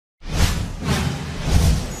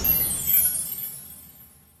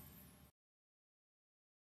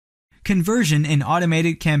Conversion in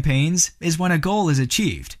automated campaigns is when a goal is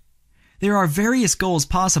achieved. There are various goals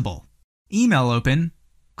possible: email open,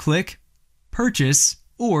 click, purchase,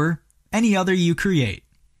 or any other you create.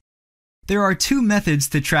 There are two methods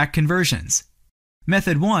to track conversions.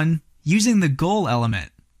 Method 1, using the goal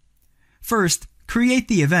element. First, create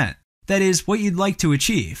the event, that is, what you'd like to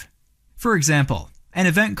achieve. For example, an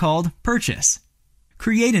event called purchase.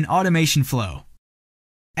 Create an automation flow.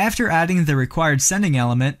 After adding the required sending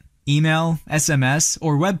element, email, SMS,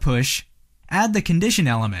 or web push, add the condition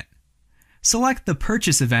element. Select the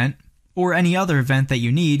purchase event, or any other event that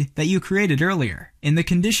you need that you created earlier, in the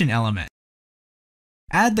condition element.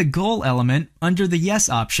 Add the goal element under the yes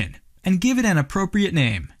option, and give it an appropriate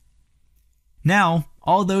name. Now,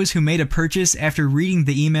 all those who made a purchase after reading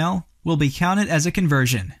the email will be counted as a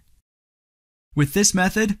conversion. With this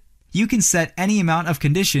method, you can set any amount of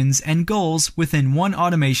conditions and goals within one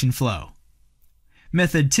automation flow.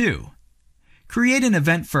 Method 2. Create an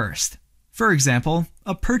event first. For example,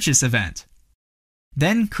 a purchase event.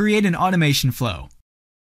 Then create an automation flow.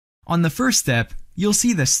 On the first step, you'll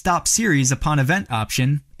see the Stop Series Upon Event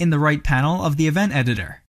option in the right panel of the event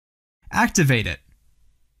editor. Activate it.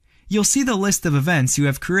 You'll see the list of events you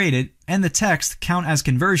have created and the text Count as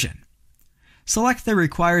Conversion. Select the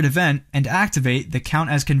required event and activate the Count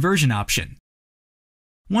as Conversion option.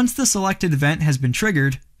 Once the selected event has been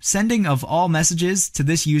triggered, sending of all messages to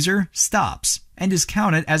this user stops and is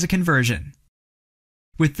counted as a conversion.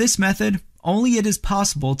 With this method, only it is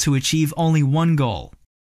possible to achieve only one goal.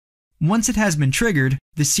 Once it has been triggered,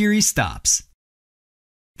 the series stops.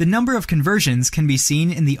 The number of conversions can be seen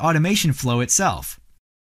in the automation flow itself.